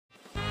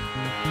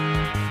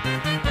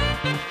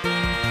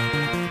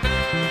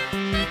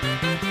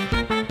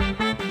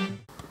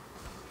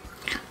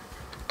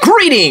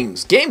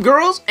Greetings, game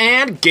girls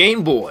and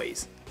game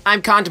boys.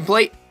 I'm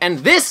Contemplate, and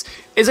this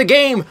is a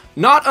game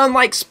not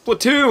unlike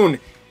Splatoon.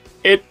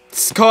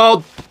 It's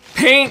called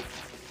Paint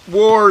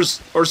Wars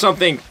or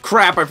something.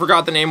 Crap, I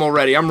forgot the name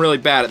already. I'm really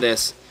bad at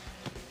this.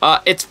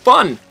 It's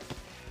fun,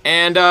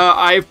 and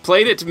I've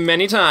played it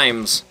many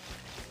times.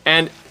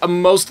 And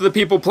most of the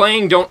people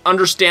playing don't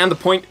understand the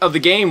point of the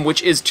game,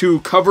 which is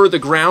to cover the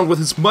ground with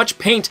as much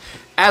paint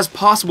as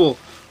possible.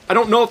 I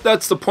don't know if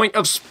that's the point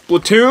of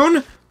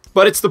Splatoon,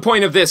 but it's the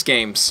point of this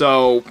game,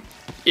 so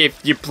if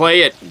you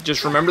play it,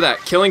 just remember that.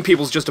 Killing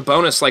people's just a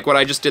bonus, like what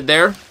I just did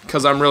there,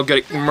 because I'm real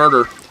good at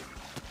murder.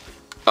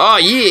 Oh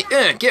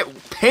yeah,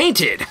 get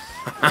painted!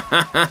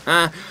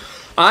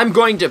 I'm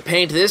going to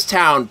paint this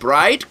town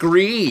bright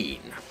green.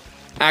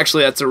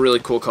 Actually, that's a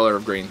really cool color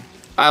of green.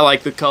 I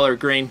like the color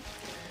green.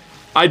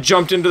 I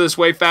jumped into this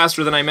way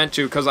faster than I meant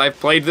to, because I've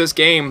played this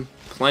game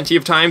plenty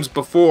of times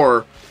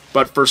before,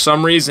 but for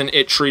some reason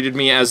it treated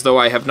me as though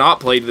I have not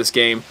played this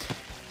game.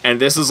 And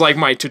this is like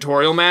my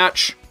tutorial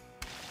match,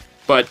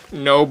 but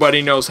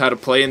nobody knows how to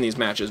play in these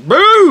matches.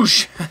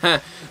 Boosh!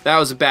 That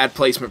was a bad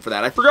placement for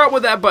that. I forgot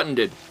what that button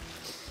did.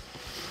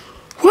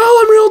 Well,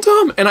 I'm real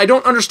dumb, and I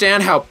don't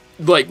understand how,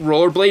 like,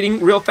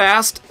 rollerblading real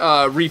fast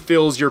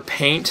refills your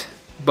paint,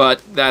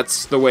 but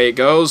that's the way it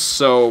goes,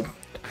 so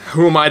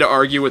who am I to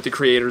argue with the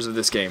creators of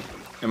this game?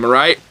 Am I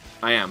right?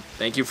 I am.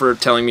 Thank you for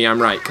telling me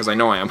I'm right, because I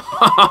know I am.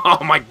 Oh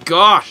my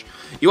gosh!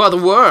 You are the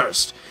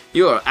worst!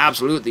 You are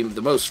absolutely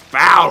the most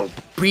foul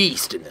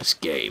beast in this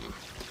game.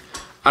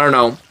 I don't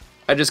know.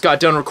 I just got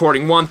done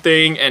recording one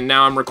thing, and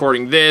now I'm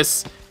recording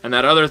this, and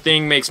that other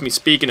thing makes me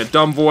speak in a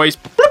dumb voice.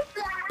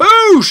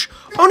 Boosh!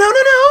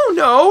 Oh,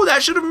 no,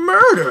 that should have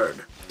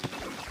murdered.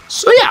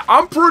 So yeah,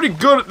 I'm pretty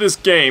good at this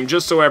game,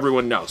 just so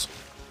everyone knows.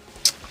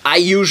 I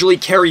usually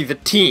carry the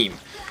team,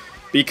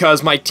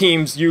 because my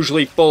team's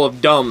usually full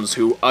of dumbs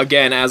who,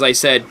 again, as I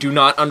said, do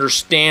not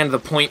understand the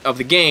point of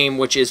the game,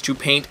 which is to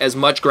paint as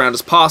much ground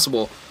as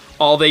possible.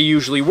 All they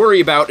usually worry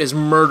about is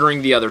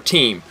murdering the other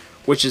team,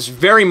 which is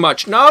very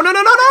much... No!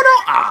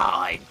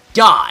 I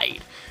died!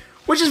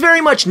 Which is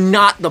very much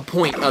not the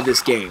point of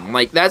this game.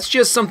 Like, that's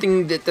just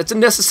something that's a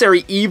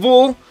necessary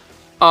evil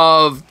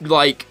of,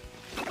 like,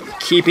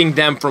 keeping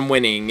them from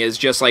winning. Is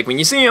just like, when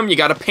you see them, you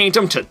gotta paint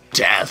them to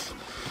death.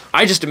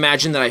 I just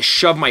imagine that I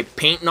shove my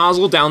paint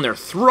nozzle down their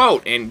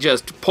throat and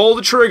just pull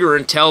the trigger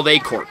until they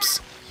corpse.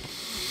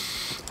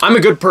 I'm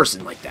a good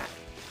person like that.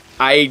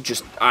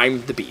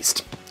 I'm the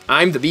beast.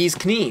 I'm the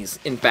bee's knees,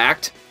 in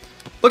fact.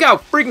 Look how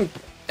freaking...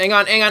 Hang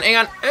on.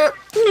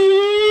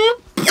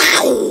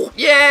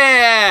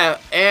 Yeah!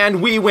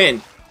 And we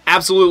win.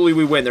 Absolutely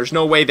we win. There's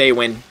no way they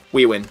win.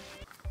 We win.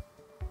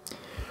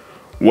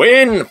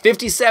 Win!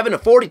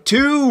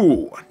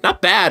 57-42!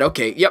 Not bad.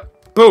 Okay,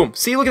 yep. Boom.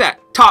 See, look at that.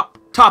 Top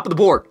of the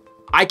board.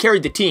 I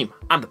carried the team.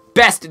 I'm the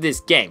best at this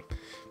game.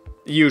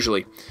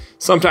 Usually.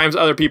 Sometimes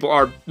other people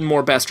are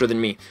more bester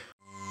than me.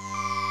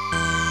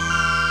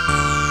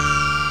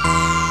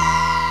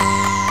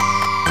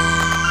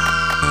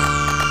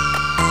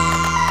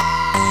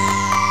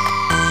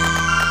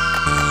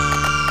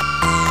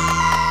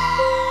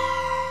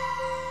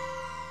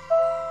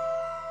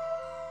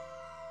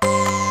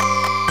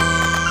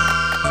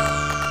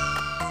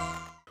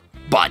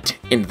 But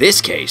in this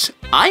case,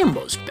 I am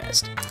most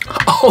best.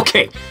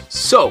 Okay,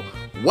 so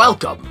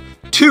welcome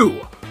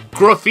to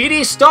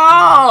Graffiti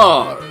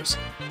Stars!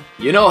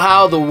 You know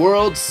how the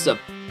world's a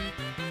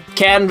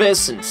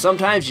canvas and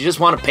sometimes you just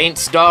want to paint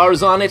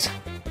stars on it?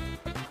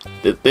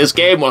 This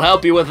game will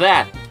help you with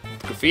that.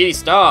 Graffiti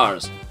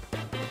Stars.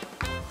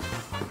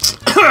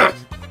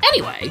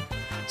 Anyway,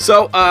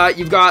 so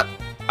you've got...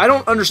 I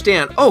don't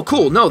understand. Oh,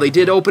 cool. No, they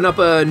did open up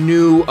a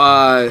new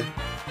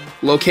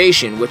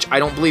location, which I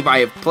don't believe I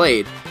have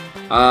played.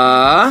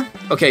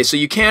 Okay, so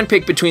you can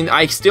pick between...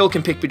 I still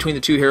can pick between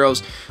the two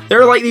heroes. There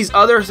are like these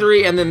other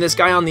three, and then this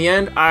guy on the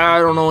end, I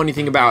don't know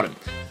anything about him.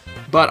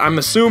 But I'm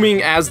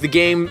assuming as the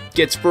game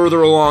gets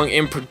further along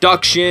in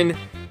production,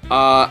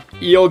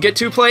 you'll get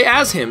to play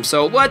as him.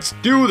 So let's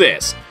do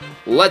this.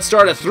 Let's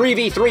start a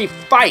 3v3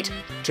 fight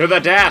to the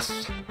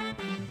death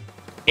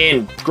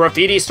in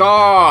Graffiti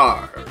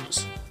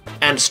Stars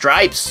and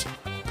Stripes.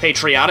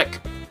 Patriotic.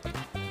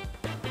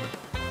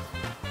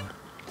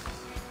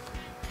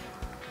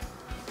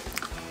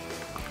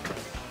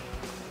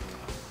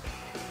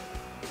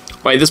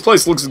 Wait, this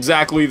place looks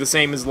exactly the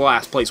same as the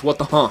last place. What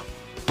the huh?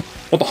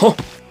 What the huh?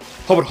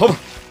 Hover.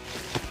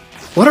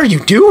 What are you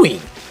doing?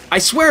 I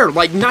swear,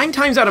 like 9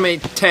 times out of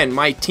 10,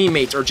 my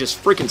teammates are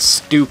just freaking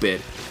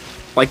stupid.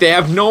 Like, they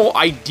have no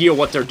idea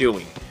what they're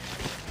doing.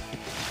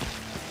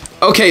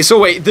 Okay, so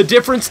wait, the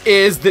difference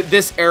is that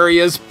this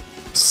area's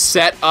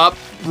set up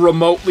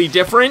remotely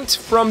different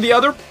from the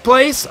other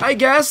place, I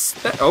guess?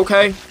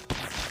 Okay.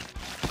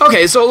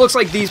 Okay, so it looks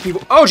like these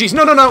people... Oh, jeez,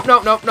 no.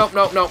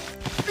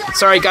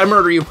 Sorry, gotta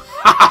murder you.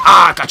 Ha ha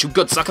ha! Got you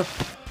good, sucker.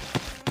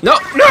 No!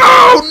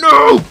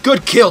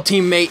 Good kill,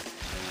 teammate.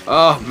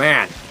 Oh,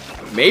 man.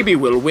 Maybe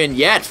we'll win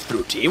yet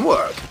through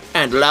teamwork.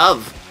 And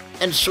love.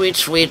 And sweet,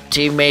 sweet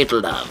teammate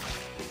love.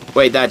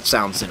 Wait, that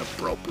sounds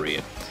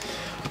inappropriate.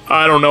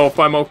 I don't know if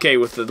I'm okay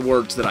with the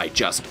words that I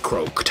just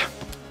croaked.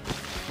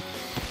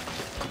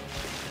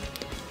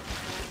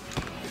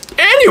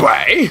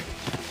 Anyway,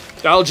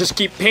 I'll just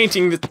keep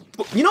painting the...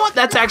 You know what?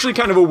 That's actually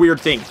kind of a weird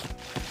thing.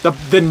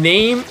 The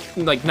name,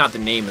 like, not the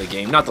name of the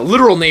game, not the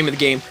literal name of the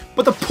game,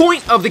 but the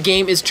point of the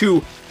game is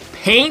to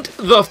paint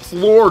the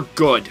floor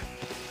good.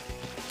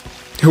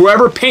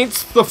 Whoever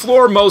paints the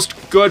floor most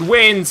good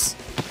wins.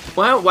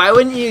 Why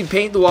wouldn't you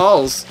paint the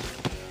walls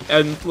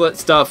and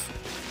stuff?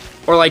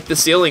 Or like the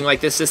ceiling,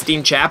 like this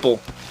Sistine Chapel,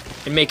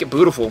 and make it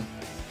beautiful?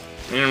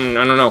 I don't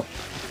know.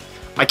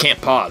 I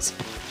can't pause.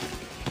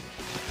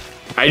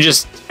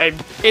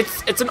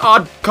 It's an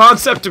odd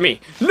concept to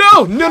me.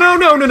 No!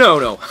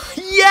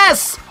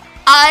 Yes!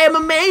 I am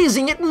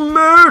amazing at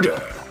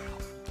murder!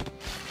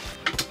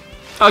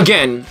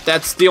 Again,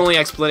 that's the only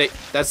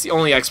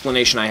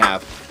explanation I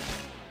have.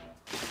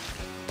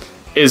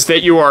 Is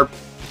that you are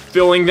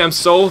filling them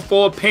so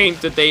full of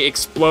paint that they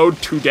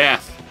explode to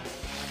death.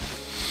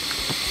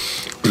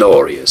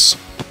 Glorious.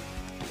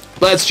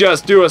 Let's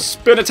just do a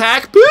spin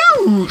attack.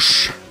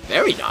 Boosh!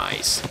 Very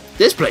nice.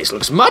 This place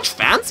looks much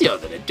fancier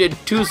than it did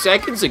 2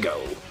 seconds ago.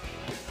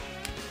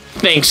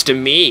 Thanks to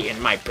me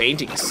and my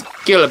painting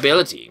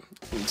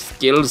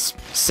skills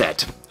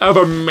set of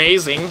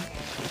amazing.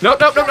 No.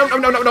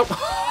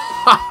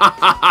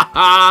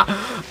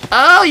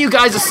 Oh, you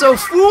guys are so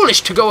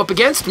foolish to go up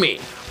against me.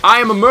 I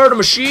am a murder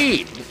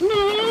machine.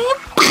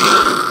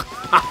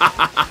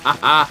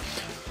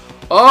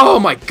 Oh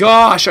my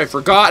gosh, I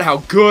forgot how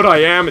good I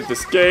am at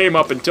this game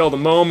up until the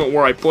moment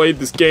where I played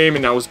this game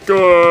and I was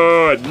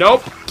good.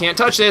 Nope, can't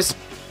touch this.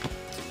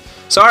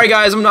 Sorry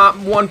guys, I'm not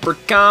one for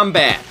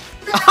combat.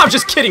 I'm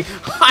just kidding,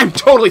 I'm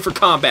totally for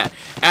combat.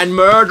 And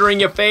murdering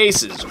your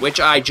faces,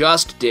 which I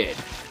just did.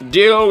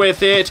 Deal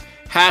with it.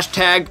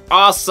 Hashtag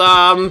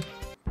awesome.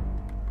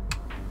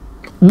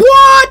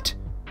 What?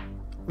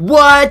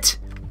 What?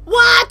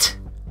 What?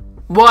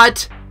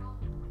 What?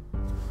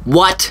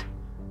 What?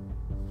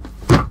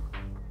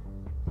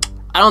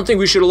 I don't think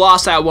we should have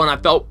lost that one. I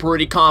felt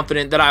pretty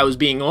confident that I was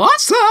being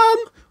awesome,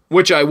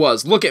 which I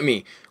was. Look at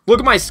me. Look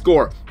at my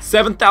score.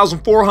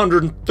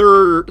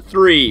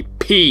 7,403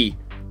 P.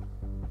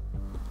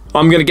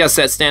 I'm gonna guess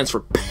that stands for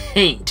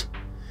paint.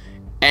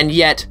 And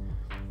yet,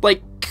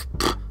 like,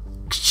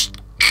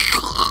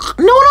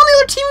 no one on the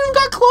other team even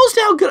got close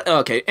to how good.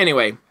 Okay,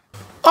 anyway.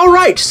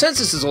 Alright, since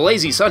this is a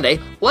lazy Sunday,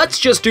 let's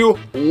just do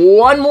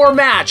one more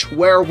match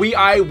where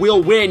I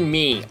will win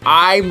me.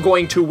 I'm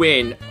going to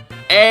win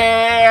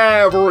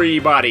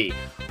everybody.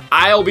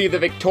 I'll be the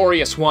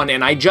victorious one,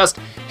 and I just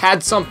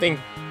had something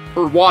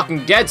for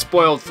Walking Dead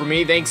spoiled for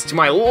me thanks to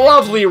my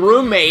lovely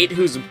roommate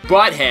who's a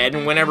butthead,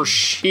 and whenever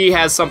she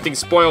has something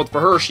spoiled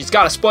for her, she's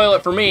got to spoil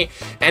it for me,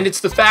 and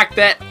it's the fact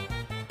that...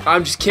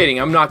 I'm just kidding,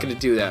 I'm not going to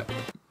do that.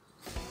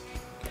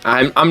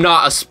 I'm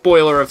not a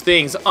spoiler of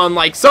things,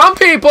 unlike some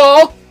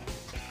people!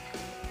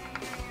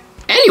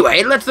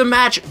 Anyway, let the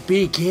match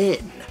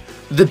begin.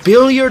 The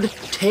billiard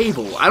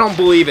table. I don't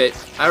believe it.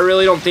 I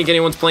really don't think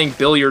anyone's playing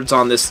billiards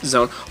on this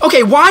zone.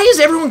 Okay, why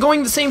is everyone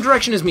going the same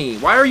direction as me?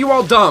 Why are you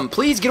all dumb?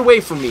 Please get away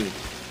from me.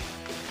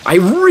 I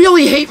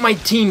really hate my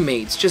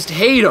teammates. Just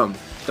hate them.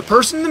 The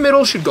person in the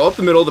middle should go up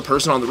the middle, the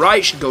person on the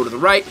right should go to the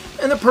right,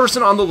 and the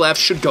person on the left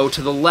should go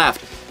to the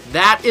left.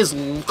 That is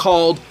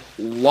called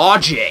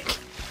logic.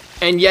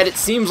 And yet it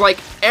seems like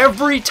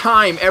every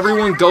time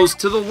everyone goes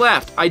to the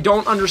left. I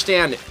don't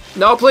understand it.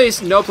 No,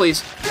 please. No,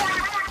 please.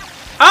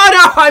 Oh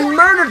no, I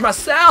murdered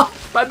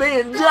myself by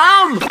being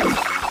dumb!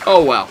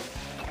 Oh well,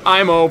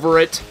 I'm over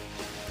it.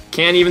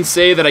 Can't even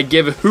say that I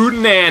give a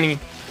hootenanny.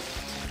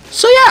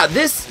 So yeah,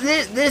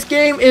 this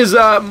game is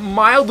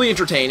mildly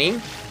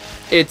entertaining.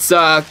 It's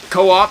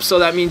co-op, so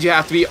that means you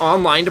have to be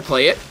online to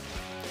play it.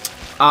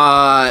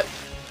 I'm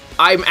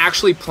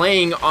actually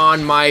playing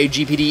on my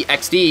GPD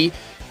XD,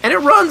 and it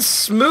runs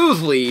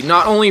smoothly,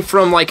 not only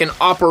from like an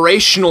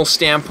operational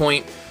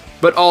standpoint,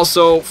 but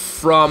also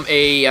from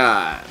a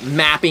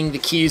mapping the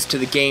keys to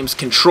the game's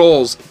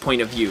controls point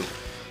of view.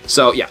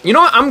 So yeah, you know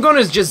what? I'm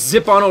gonna just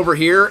zip on over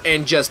here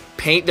and just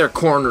paint their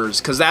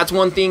corners, because that's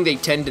one thing they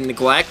tend to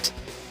neglect,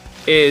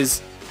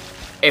 is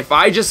if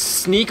I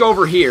just sneak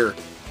over here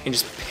and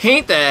just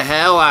paint the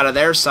hell out of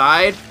their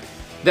side,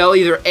 they'll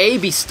either A,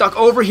 be stuck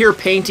over here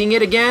painting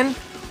it again,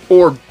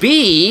 or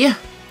B,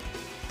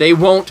 they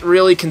won't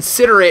really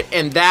consider it,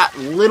 and that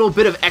little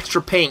bit of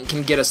extra paint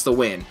can get us the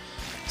win.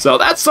 So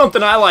that's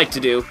something I like to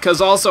do, because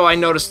also I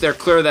noticed they're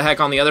clear the heck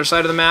on the other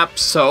side of the map,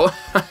 so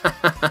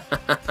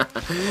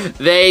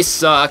they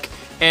suck,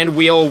 and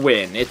we'll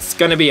win. It's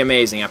gonna be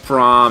amazing, I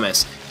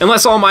promise.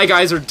 Unless all my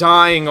guys are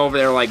dying over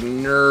there like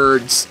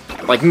nerds,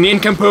 like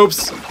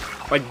nincompoops,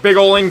 like big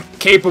ol'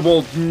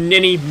 incapable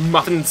ninny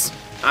muffins.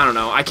 I don't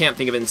know, I can't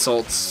think of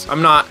insults.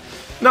 I'm not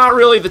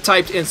really the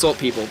type to insult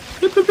people.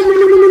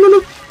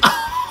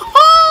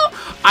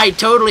 I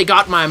totally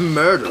got my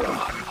murder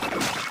on.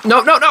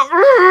 No.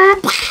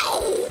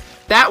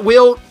 That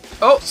will...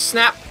 Oh,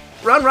 snap.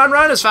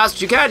 Run as fast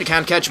as you can. You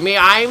can't catch me.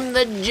 I'm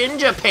the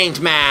ginger paint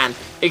man.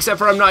 Except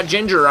for I'm not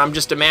ginger. I'm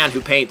just a man who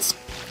paints.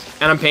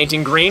 And I'm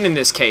painting green in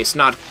this case,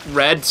 not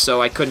red,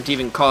 so I couldn't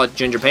even call it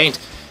ginger paint.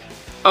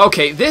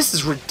 Okay, this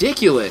is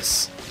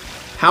ridiculous.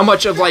 How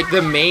much of, like,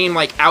 the main,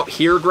 like, out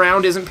here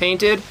ground isn't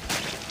painted?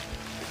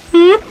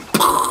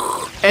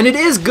 And it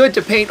is good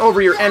to paint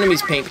over your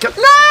enemy's paint because—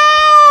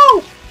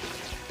 No!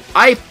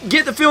 I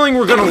get the feeling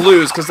we're gonna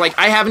lose because, like,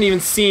 I haven't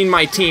even seen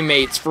my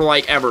teammates for,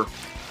 like, ever.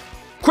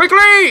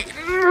 Quickly!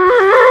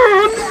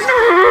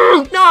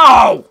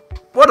 No!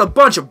 What a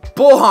bunch of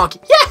bull honk.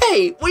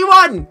 Yay! We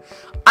won!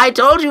 I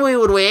told you we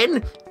would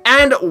win.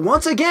 And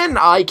once again,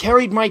 I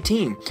carried my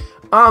team.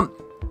 I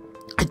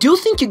do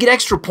think you get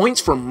extra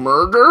points for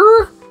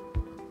murder,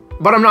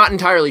 but I'm not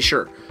entirely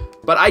sure.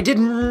 But I did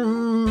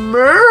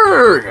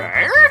murder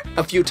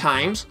a few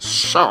times,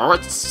 so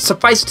it's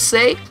suffice to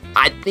say,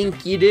 I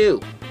think you do.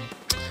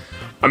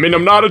 I mean,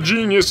 I'm not a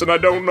genius and I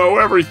don't know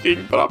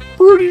everything, but I'm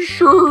pretty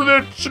sure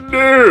that you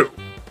do.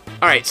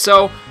 Alright,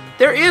 so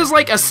there is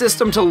like a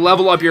system to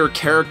level up your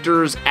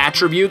character's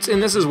attributes in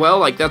this as well.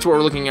 Like, that's what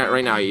we're looking at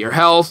right now. Your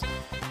health,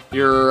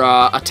 your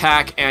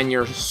attack, and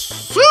your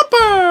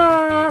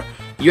super.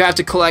 You have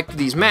to collect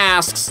these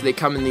masks. They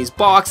come in these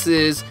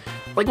boxes.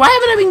 Like, why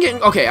haven't I been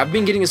getting— okay, I've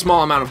been getting a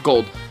small amount of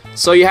gold.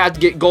 So you have to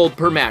get gold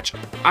per match.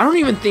 I don't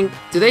even think—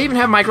 do they even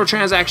have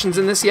microtransactions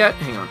in this yet?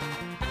 Hang on.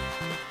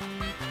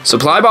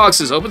 Supply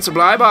boxes. Open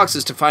supply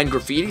boxes to find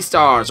graffiti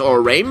stars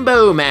or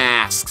rainbow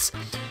masks.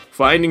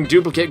 Finding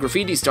duplicate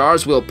graffiti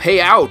stars will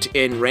pay out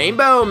in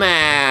rainbow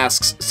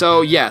masks.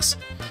 So, yes.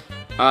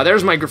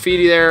 There's my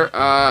graffiti there.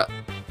 Oh,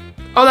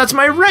 that's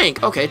my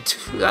rank. Okay,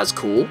 that's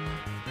cool.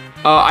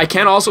 I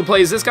can also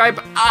play as this guy,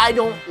 but I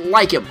don't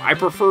like him. I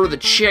prefer the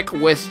chick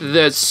with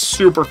the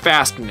super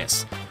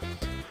fastness.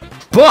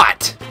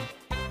 But,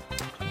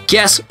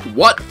 guess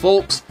what,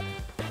 folks?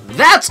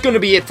 That's going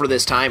to be it for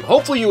this time.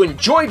 Hopefully you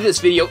enjoyed this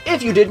video.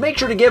 If you did, make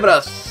sure to give it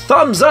a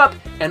thumbs up.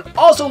 And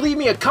also leave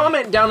me a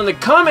comment down in the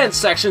comments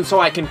section so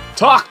I can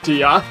talk to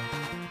ya.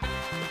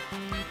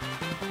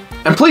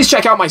 And please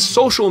check out my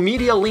social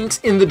media links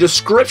in the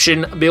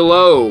description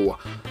below.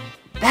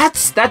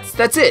 That's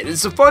it.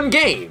 It's a fun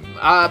game.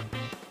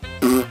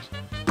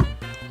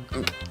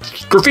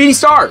 Graffiti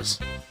Stars.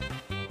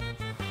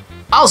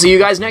 I'll see you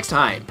guys next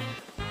time.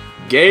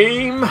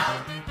 Game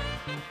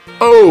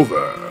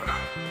over.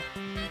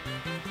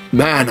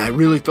 Man, I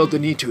really felt the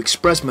need to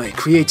express my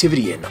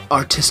creativity and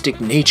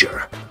artistic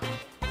nature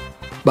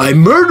by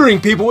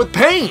murdering people with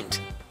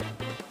paint.